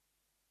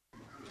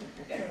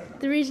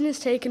The reading is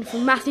taken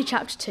from Matthew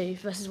chapter 2,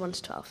 verses 1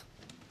 to 12.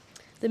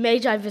 The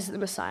Magi visit the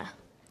Messiah.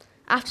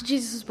 After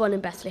Jesus was born in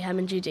Bethlehem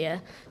in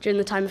Judea, during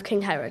the time of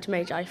King Herod,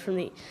 Magi from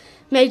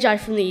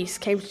the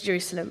east came to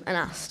Jerusalem and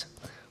asked,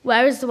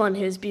 "Where is the one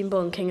who has been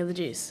born King of the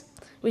Jews?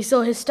 We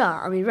saw his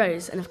star, and we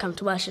rose and have come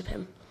to worship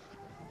him."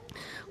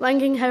 When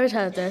King Herod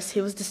heard this,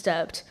 he was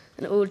disturbed,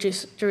 and all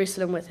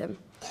Jerusalem with him.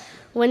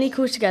 When he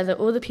called together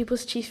all the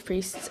people's chief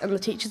priests and the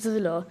teachers of the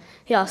law,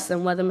 he asked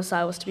them where the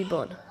Messiah was to be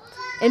born.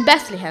 "In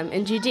Bethlehem,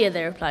 in Judea,"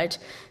 they replied,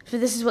 "for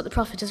this is what the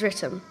prophet has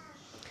written.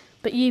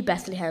 But you,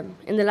 Bethlehem,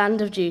 in the land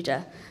of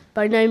Judah,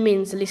 by no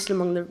means the least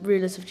among the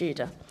rulers of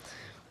Judah.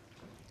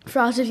 For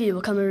out of you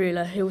will come a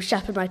ruler who will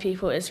shepherd my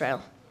people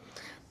Israel."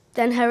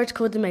 Then Herod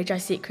called the Magi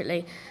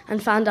secretly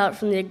and found out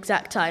from the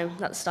exact time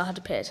that the star had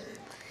appeared.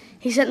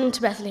 He sent them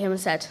to Bethlehem and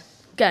said,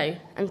 Go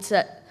and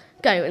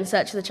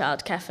search for the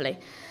child carefully.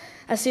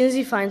 As soon as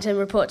you find him,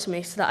 report to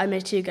me so that I may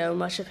too go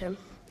and worship him."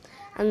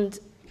 And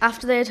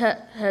after they had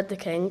heard the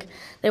king,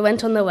 they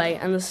went on their way,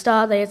 and the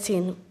star they had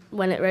seen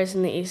when it rose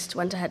in the east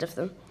went ahead of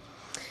them,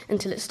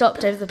 until it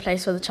stopped over the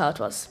place where the child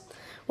was.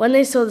 When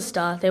they saw the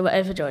star, they were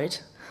overjoyed.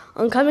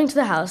 On coming to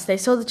the house, they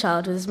saw the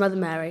child with his mother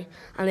Mary,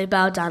 and they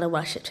bowed down and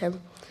worshipped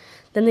him.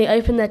 Then they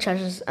opened their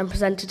treasures and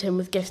presented him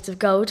with gifts of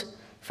gold,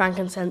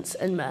 frankincense,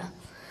 and myrrh.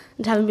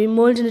 And having been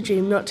warned in a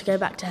dream not to go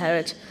back to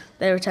Herod,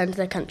 they returned to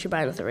their country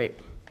by another route.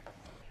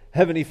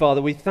 Heavenly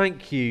Father, we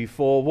thank you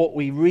for what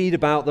we read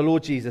about the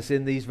Lord Jesus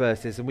in these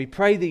verses, and we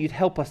pray that you'd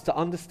help us to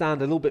understand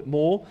a little bit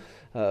more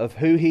of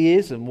who he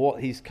is and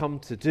what he's come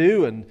to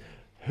do and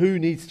who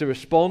needs to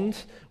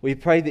respond. We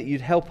pray that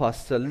you'd help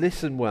us to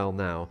listen well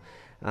now,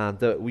 and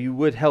that you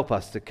would help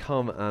us to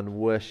come and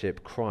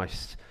worship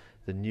Christ,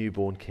 the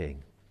newborn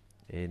King.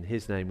 In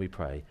his name we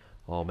pray.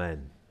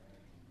 Amen.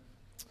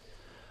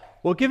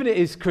 Well, given it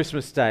is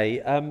Christmas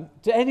Day,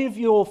 do any of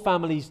your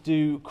families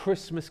do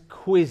Christmas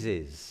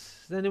quizzes?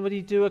 Does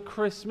anybody do a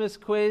Christmas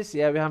quiz?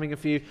 Yeah, we're having a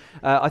few.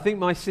 I think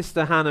my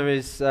sister Hannah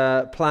is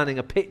planning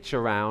a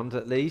picture round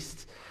at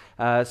least.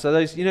 So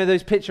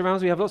those picture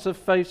rounds, we have lots of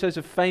photos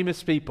of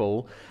famous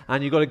people,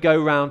 and you've got to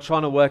go around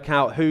trying to work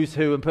out who's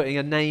who and putting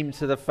a name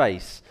to the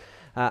face.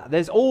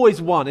 There's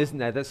always one, isn't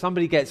there, that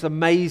somebody gets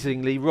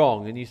amazingly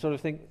wrong, and you sort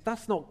of think,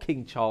 that's not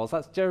King Charles,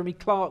 that's Jeremy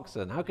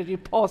Clarkson. How could you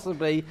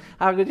possibly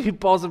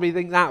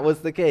think that was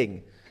the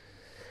king?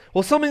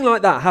 Well, something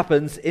like that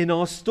happens in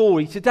our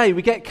story today.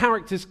 We get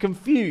characters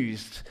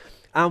confused,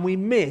 and we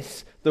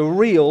miss the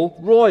real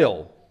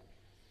royal.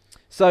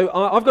 So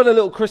I've got a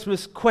little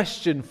Christmas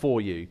question for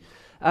you.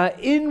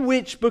 In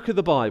which book of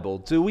the Bible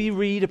do we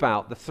read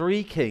about the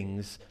three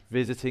kings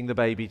visiting the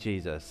baby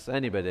Jesus?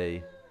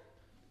 Anybody?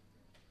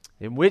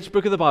 In which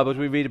book of the Bible do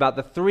we read about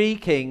the three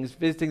kings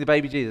visiting the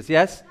baby Jesus?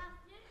 Yes?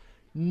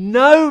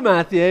 No,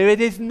 Matthew,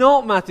 it is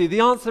not Matthew. The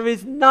answer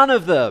is none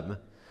of them.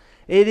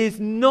 It is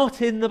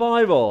not in the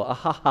Bible. Ah,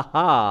 ha, ha,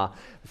 ha.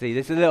 See,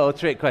 this is a little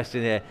trick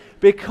question here.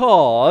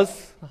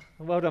 Because,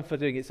 well done for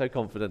doing it so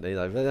confidently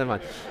though, but never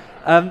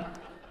mind.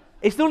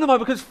 It's not in the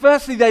Bible because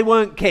firstly they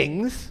weren't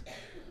kings.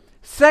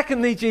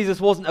 Secondly,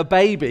 Jesus wasn't a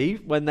baby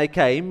when they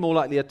came, more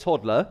likely a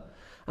toddler.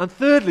 And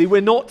thirdly,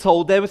 we're not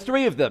told there were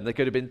three of them. There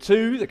could have been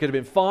 2, there could have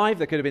been 5,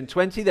 there could have been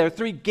 20. There are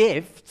 3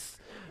 gifts,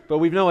 but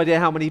we've no idea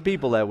how many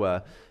people there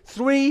were.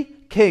 3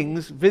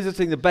 kings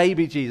visiting the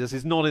baby Jesus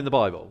is not in the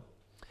Bible.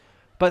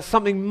 But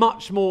something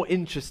much more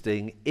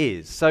interesting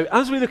is. So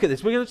as we look at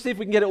this, we're going to see if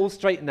we can get it all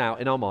straightened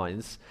out in our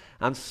minds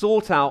and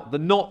sort out the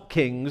not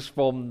kings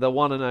from the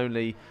one and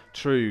only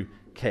true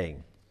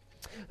king.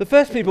 The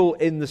first people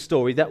in the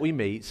story that we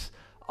meet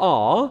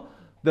are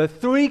the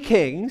 3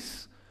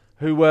 kings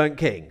who weren't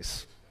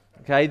kings.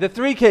 Okay, the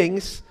 3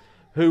 kings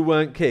who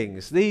weren't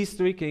kings. These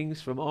 3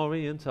 kings from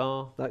Orient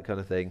are, that kind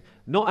of thing.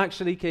 Not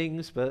actually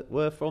kings, but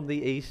were from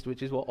the east,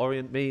 which is what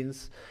Orient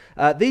means.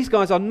 These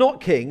guys are not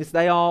kings,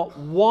 they are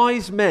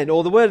wise men,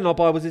 or the word in our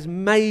Bibles is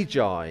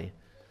magi.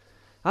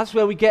 That's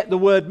where we get the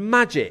word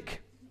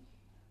magic.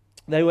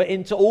 They were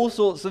into all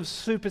sorts of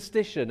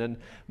superstition and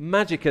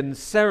magic and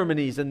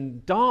ceremonies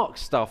and dark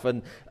stuff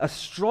and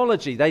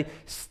astrology. They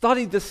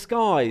studied the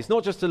skies,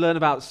 not just to learn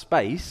about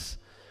space,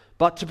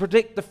 but to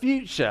predict the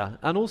future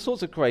and all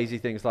sorts of crazy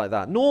things like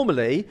that.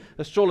 Normally,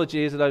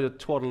 astrology is a load of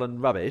twaddle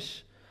and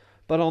rubbish,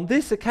 but on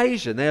this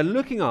occasion, they are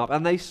looking up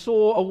and they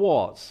saw a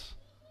what?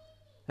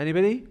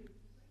 Anybody?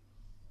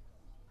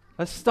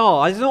 A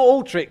star. It's not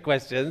all trick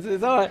questions.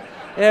 It's all right.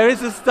 There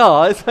is a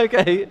star. It's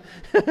okay.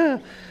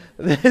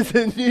 There's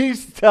a new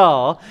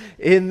star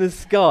in the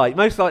sky.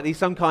 Most likely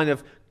some kind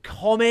of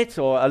comet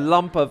or a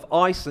lump of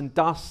ice and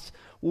dust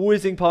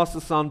whizzing past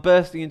the sun,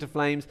 bursting into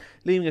flames,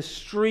 leaving a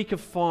streak of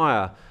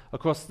fire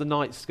across the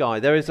night sky.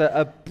 There is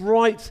a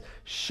bright,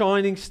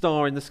 shining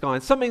star in the sky.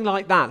 And something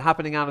like that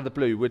happening out of the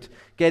blue would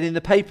get in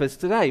the papers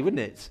today, wouldn't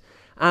it?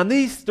 And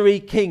these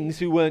 3 kings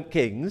who weren't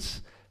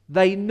kings,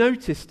 they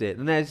noticed it.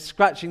 And they're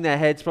scratching their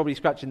heads, probably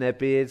scratching their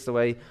beards the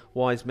way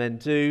wise men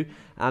do.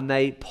 And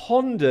they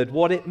pondered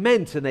what it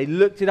meant. And they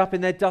looked it up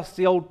in their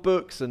dusty old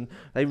books. And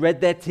they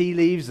read their tea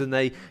leaves. And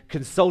they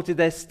consulted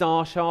their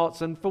star charts.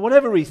 And for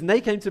whatever reason,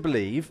 they came to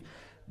believe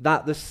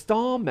that the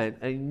star meant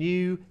a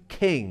new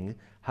king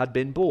had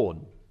been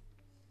born.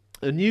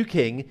 A new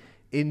king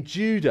in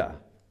Judah.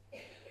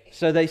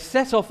 So they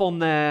set off on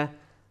their...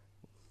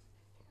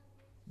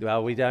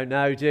 Well, we don't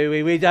know, do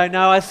we? We don't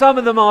know. Some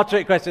of them are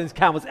trick questions.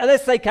 Camels.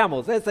 Let's say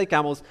camels.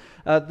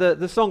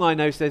 The song I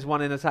know says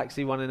one in a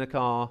taxi, one in a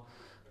car,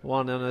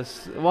 one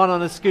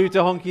on a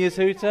scooter honking his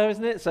hooter,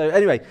 isn't it? So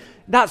anyway,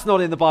 that's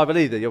not in the Bible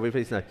either, you'll be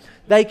pleased to know.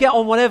 They get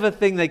on whatever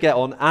thing they get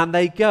on, and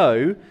they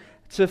go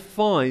to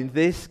find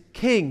this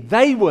king.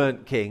 They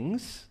weren't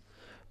kings,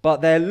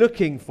 but they're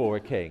looking for a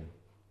king.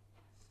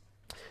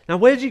 Now,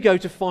 where do you go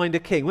to find a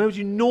king? Where would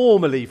you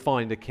normally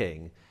find a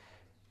king?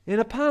 In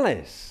a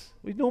palace.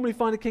 We'd normally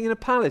find a king in a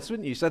palace,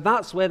 wouldn't you? So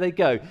that's where they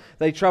go.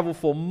 They travel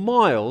for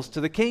miles to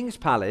the king's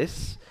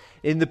palace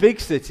in the big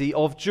city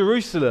of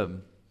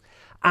Jerusalem.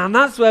 And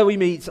that's where we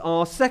meet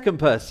our second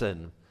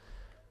person.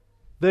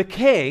 The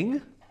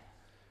king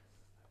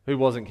who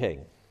wasn't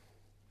king.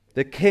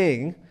 The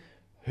king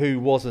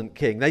who wasn't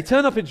king. They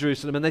turn up in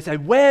Jerusalem and they say,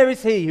 "Where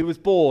is he who was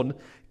born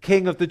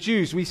King of the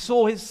Jews? We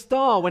saw his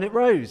star when it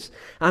rose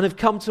and have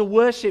come to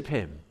worship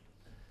him."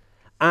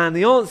 And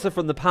the answer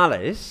from the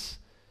palace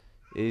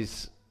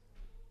is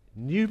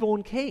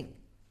newborn king.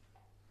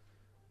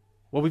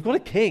 Well, we've got a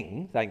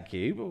king, thank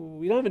you, but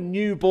we don't have a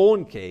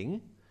newborn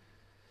king.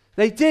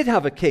 They did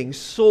have a king,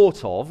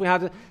 sort of. They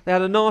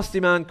had a nasty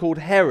man called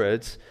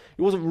Herod.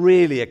 He wasn't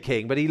really a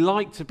king, but he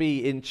liked to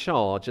be in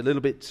charge a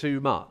little bit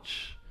too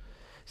much.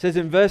 It says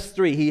in verse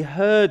 3, he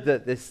heard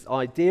that this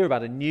idea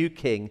about a new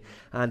king,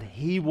 and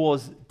he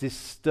was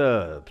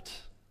disturbed.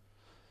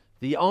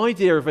 The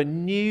idea of a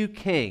new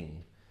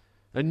king,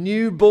 a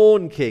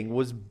newborn king,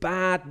 was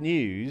bad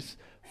news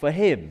for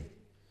him.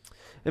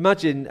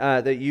 Imagine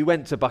that you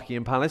went to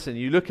Buckingham Palace and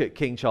you look at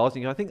King Charles,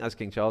 and you go, "I think that's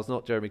King Charles,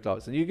 not Jeremy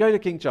Clarkson." You go to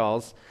King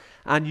Charles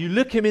and you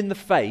look him in the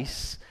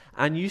face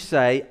and you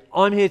say,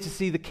 "I'm here to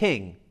see the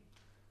king."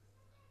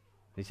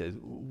 He says,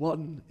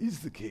 "One is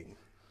the king."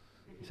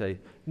 You say,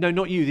 "No,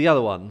 not you, the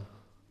other one,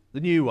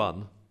 the new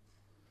one."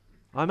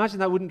 I imagine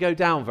that wouldn't go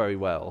down very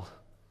well.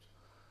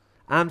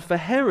 And for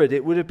Herod,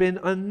 it would have been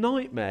a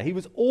nightmare. He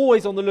was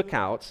always on the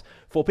lookout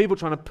for people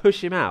trying to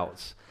push him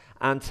out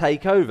and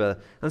take over.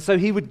 And so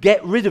he would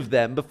get rid of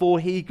them before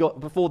they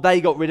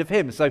got rid of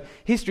him. So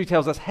history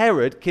tells us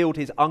Herod killed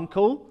his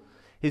uncle,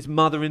 his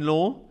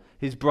mother-in-law,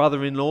 his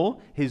brother-in-law,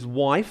 his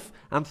wife,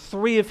 and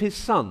 3 of his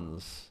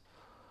sons.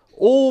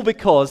 All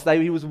because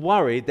he was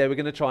worried they were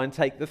going to try and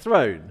take the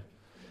throne.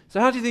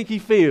 So how do you think he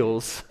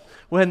feels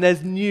when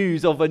there's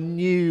news of a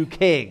new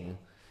king?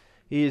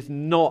 He is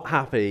not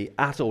happy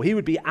at all. He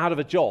would be out of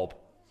a job.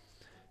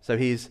 So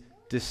he's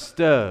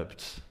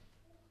disturbed.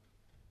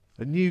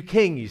 A new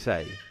king, you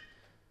say.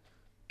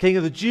 King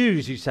of the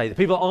Jews, you say. The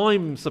people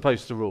I'm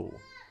supposed to rule.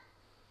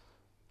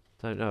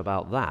 Don't know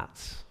about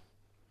that.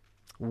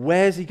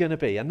 Where's he going to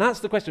be? And that's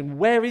the question.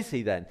 Where is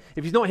he then?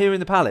 If he's not here in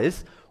the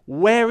palace,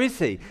 where is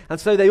he? And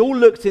so they all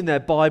looked in their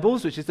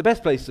Bibles, which is the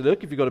best place to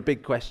look if you've got a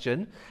big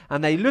question.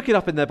 And they look it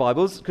up in their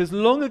Bibles because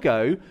long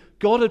ago,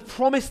 God had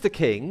promised a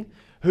king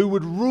who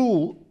would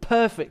rule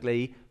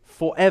perfectly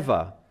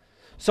forever.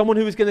 Someone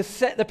who was going to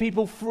set the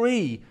people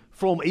free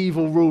from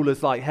evil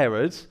rulers like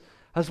Herod,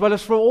 as well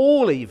as from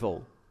all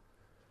evil.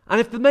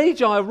 And if the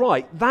Magi are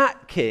right,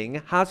 that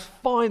king has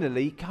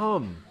finally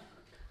come.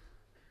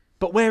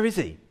 But where is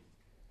he?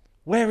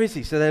 Where is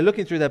he? So they're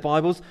looking through their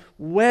Bibles.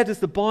 Where does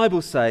the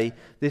Bible say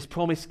this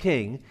promised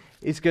king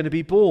is going to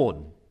be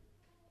born?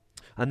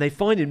 And they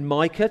find in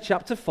Micah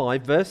chapter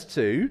 5 verse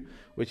 2,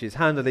 which is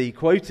handily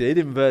quoted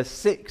in verse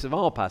 6 of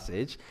our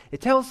passage,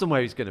 it tells them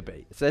where he's going to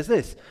be. It says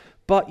this,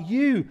 "But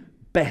you,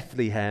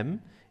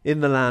 Bethlehem,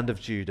 in the land of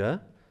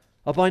Judah,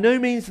 are by no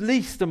means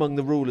least among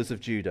the rulers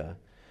of Judah,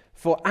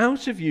 for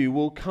out of you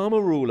will come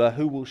a ruler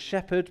who will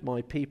shepherd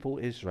my people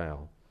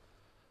Israel."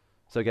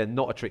 So again,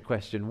 not a trick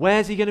question.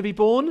 Where's he going to be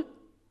born?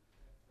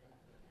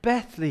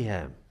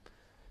 Bethlehem.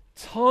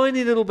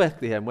 Tiny little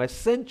Bethlehem, where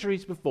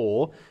centuries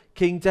before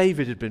King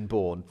David had been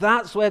born.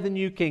 That's where the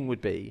new king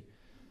would be.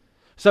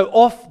 So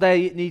off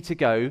they need to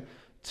go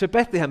to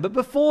Bethlehem. But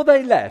before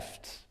they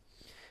left,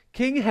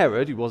 King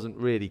Herod, who wasn't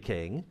really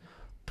king,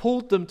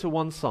 pulled them to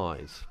one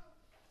side.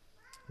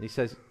 And he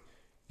says,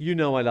 "You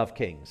know I love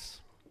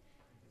kings.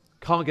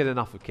 Can't get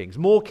enough of kings.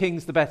 More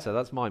kings the better."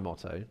 That's my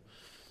motto.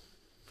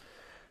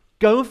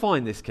 "Go and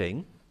find this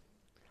king,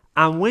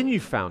 and when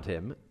you've found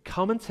him,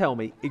 come and tell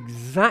me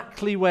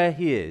exactly where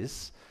he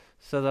is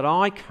so that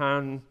I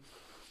can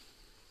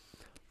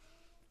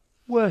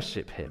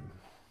worship him."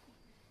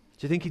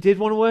 Do you think he did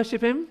want to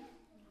worship him?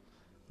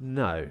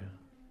 No.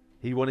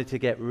 He wanted to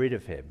get rid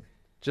of him,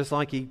 just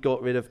like he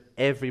got rid of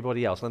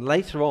everybody else. And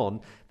later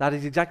on, that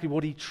is exactly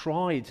what he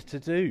tried to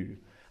do,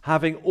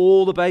 having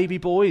all the baby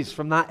boys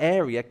from that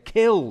area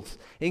killed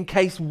in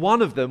case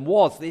one of them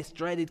was this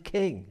dreaded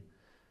king.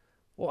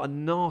 What a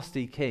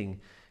nasty king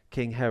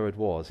King Herod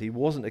was. He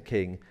wasn't a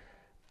king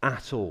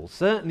at all.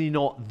 Certainly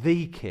not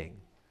the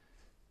king.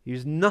 He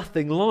was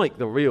nothing like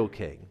the real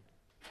king.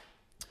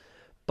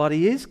 But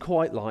he is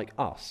quite like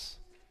us.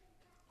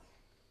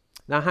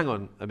 Now, hang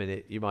on a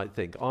minute. You might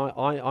think,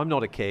 I'm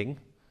not a king.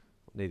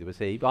 Neither was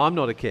he, but I'm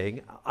not a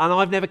king. And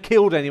I've never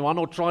killed anyone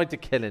or tried to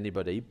kill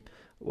anybody.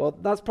 Well,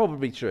 that's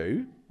probably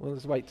true. Well,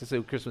 let's wait to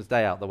see Christmas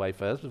Day out the way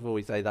first before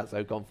we say that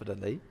so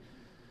confidently.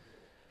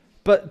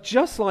 But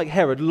just like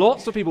Herod,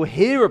 lots of people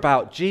hear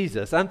about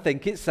Jesus and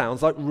think it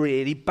sounds like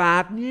really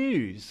bad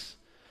news.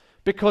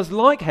 Because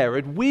like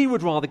Herod, we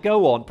would rather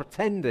go on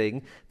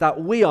pretending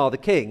that we are the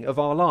king of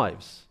our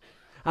lives.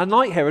 And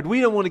like Herod, we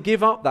don't want to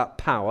give up that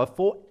power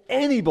for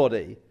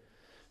anybody.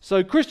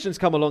 So Christians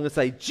come along and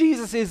say,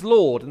 Jesus is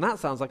Lord, and that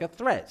sounds like a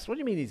threat. What do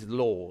you mean he's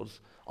Lord?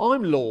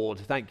 I'm Lord,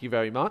 thank you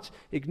very much.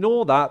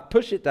 Ignore that,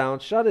 push it down,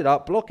 shut it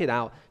up, block it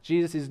out.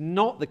 Jesus is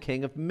not the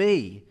king of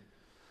me.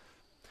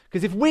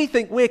 Because if we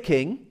think we're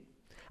king,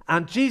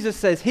 and Jesus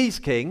says he's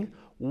king,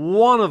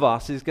 one of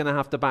us is going to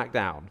have to back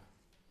down.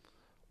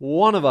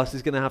 One of us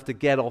is going to have to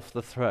get off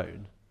the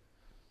throne.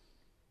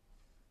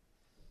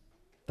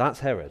 That's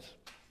Herod,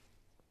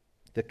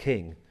 the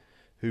king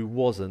who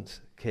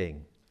wasn't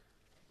king.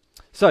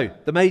 So,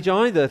 the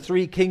Magi, the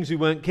three kings who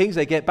weren't kings,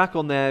 they get back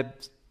on their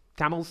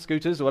camels,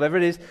 scooters, or whatever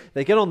it is.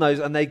 They get on those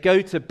and they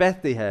go to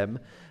Bethlehem,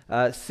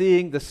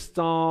 seeing the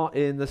star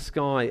in the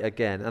sky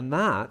again. And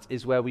that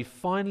is where we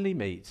finally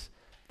meet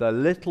the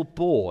little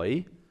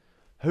boy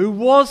who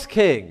was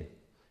king.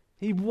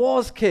 He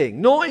was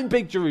king, not in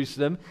big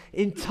Jerusalem,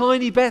 in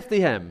tiny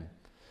Bethlehem.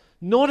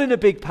 Not in a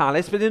big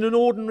palace, but in an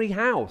ordinary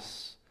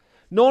house.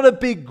 Not a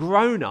big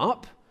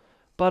grown-up,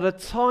 but a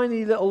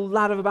tiny little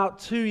lad of about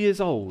 2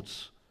 years old.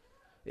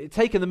 It had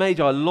taken the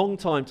Magi a long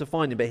time to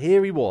find him, but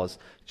here he was,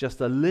 just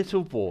a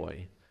little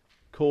boy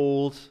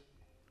called,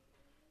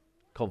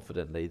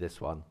 confidently, this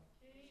one,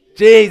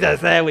 Jesus.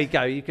 There we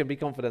go. You can be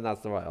confident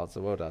that's the right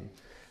answer. Well done.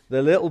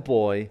 The little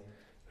boy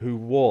who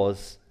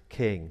was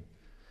king.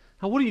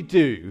 Now, what do you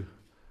do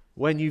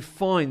when you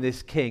find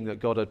this king that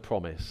God had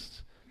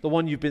promised, the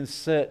one you've been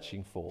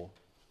searching for?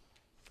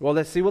 Well,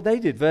 let's see what they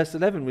did. Verse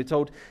 11, we're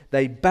told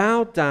they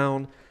bowed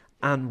down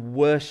and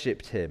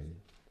worshipped him.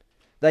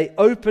 They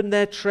opened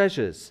their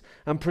treasures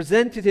and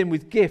presented him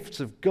with gifts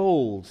of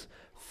gold,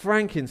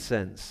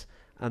 frankincense,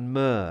 and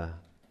myrrh.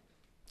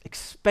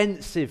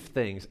 Expensive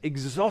things,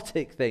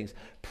 exotic things,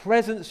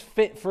 presents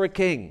fit for a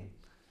king.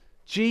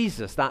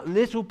 Jesus, that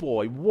little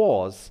boy,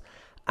 was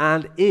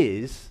and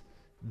is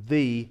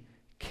the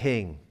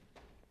king.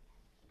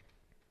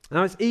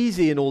 Now, it's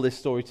easy in all this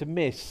story to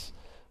miss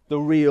the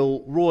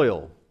real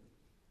royal.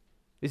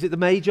 Is it the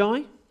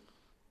Magi?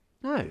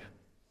 No.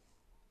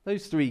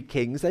 Those three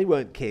kings, they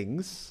weren't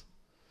kings.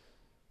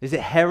 Is it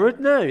Herod?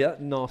 No, that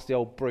nasty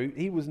old brute.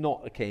 He was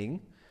not a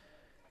king.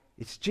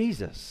 It's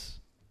Jesus.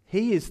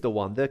 He is the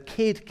one, the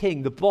kid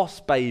king, the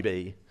boss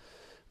baby,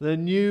 the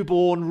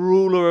newborn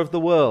ruler of the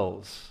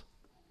world.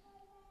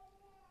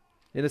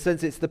 In a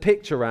sense, it's the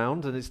picture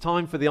round, and it's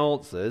time for the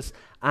answers.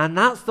 And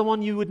that's the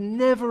one you would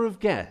never have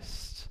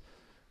guessed,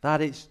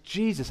 that it's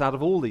Jesus out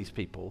of all these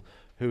people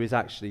who is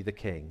actually the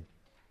king.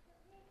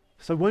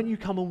 So won't you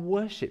come and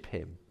worship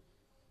him?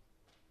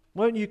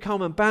 Won't you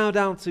come and bow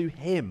down to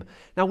him?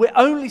 Now, we're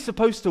only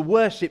supposed to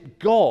worship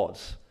God.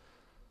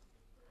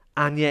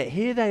 And yet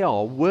here they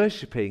are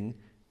worshipping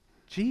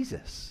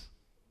Jesus.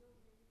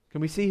 Can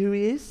we see who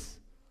he is?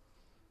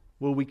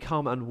 Will we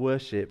come and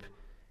worship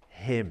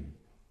him?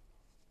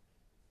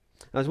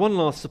 Now, there's one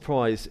last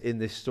surprise in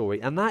this story,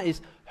 and that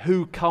is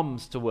who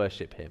comes to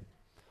worship him.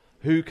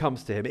 Who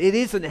comes to him? It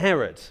isn't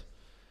Herod.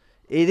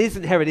 It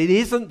isn't Herod. It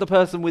isn't the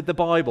person with the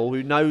Bible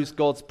who knows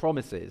God's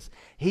promises.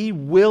 He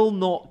will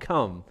not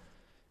come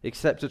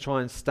except to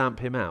try and stamp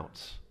him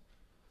out.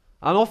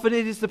 And often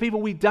it is the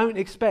people we don't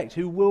expect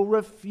who will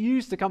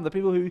refuse to come. The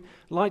people who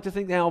like to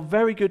think they are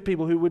very good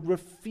people who would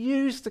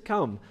refuse to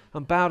come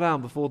and bow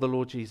down before the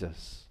Lord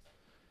Jesus.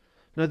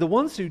 Now, the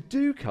ones who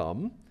do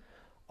come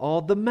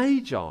are the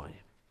Magi.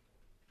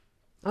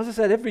 As I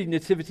said, every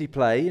nativity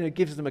play,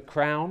 gives them a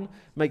crown,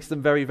 makes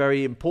them very,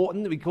 very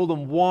important. We call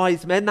them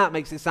wise men. That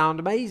makes it sound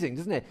amazing,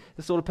 doesn't it?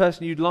 The sort of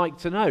person you'd like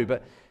to know.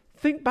 But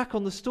think back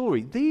on the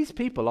story. These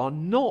people are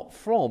not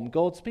from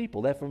God's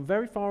people. They're from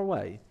very far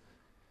away.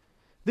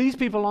 These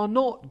people are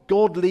not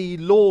godly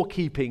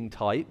law-keeping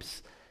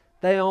types.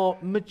 They are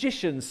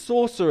magicians,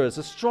 sorcerers,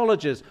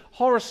 astrologers,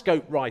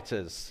 horoscope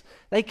writers.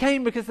 They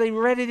came because they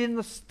read it in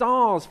the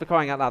stars, for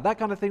crying out loud. That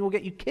kind of thing will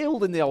get you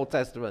killed in the Old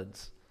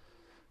Testament.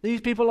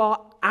 These people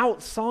are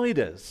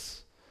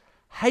outsiders,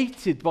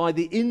 hated by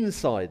the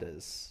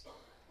insiders.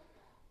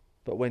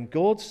 But when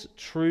God's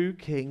true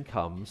king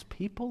comes,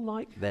 people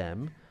like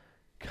them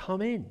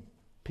come in.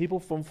 People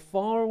from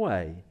far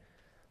away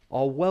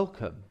are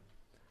welcome.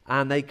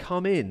 And they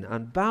come in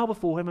and bow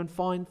before him and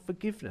find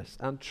forgiveness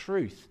and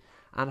truth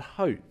and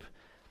hope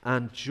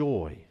and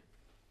joy.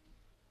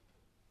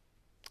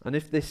 And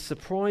if this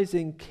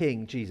surprising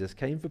King, Jesus,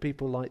 came for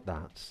people like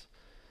that,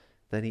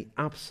 then he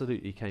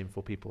absolutely came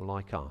for people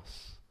like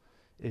us,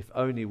 if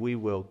only we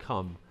will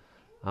come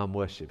and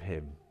worship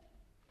him.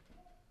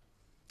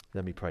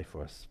 Let me pray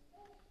for us.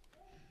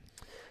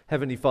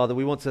 Heavenly Father,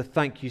 we want to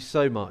thank you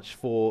so much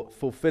for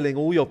fulfilling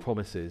all your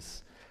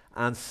promises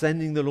and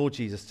sending the Lord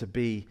Jesus to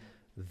be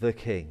the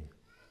King.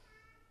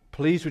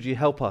 Please would you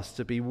help us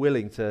to be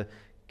willing to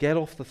get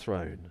off the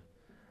throne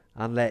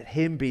and let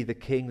him be the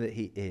king that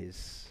he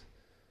is.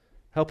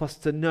 Help us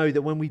to know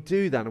that when we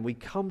do that and we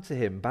come to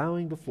him,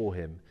 bowing before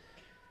him,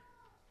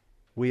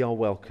 we are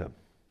welcome.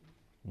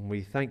 And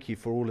we thank you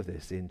for all of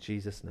this in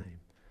Jesus' name.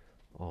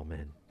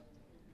 Amen.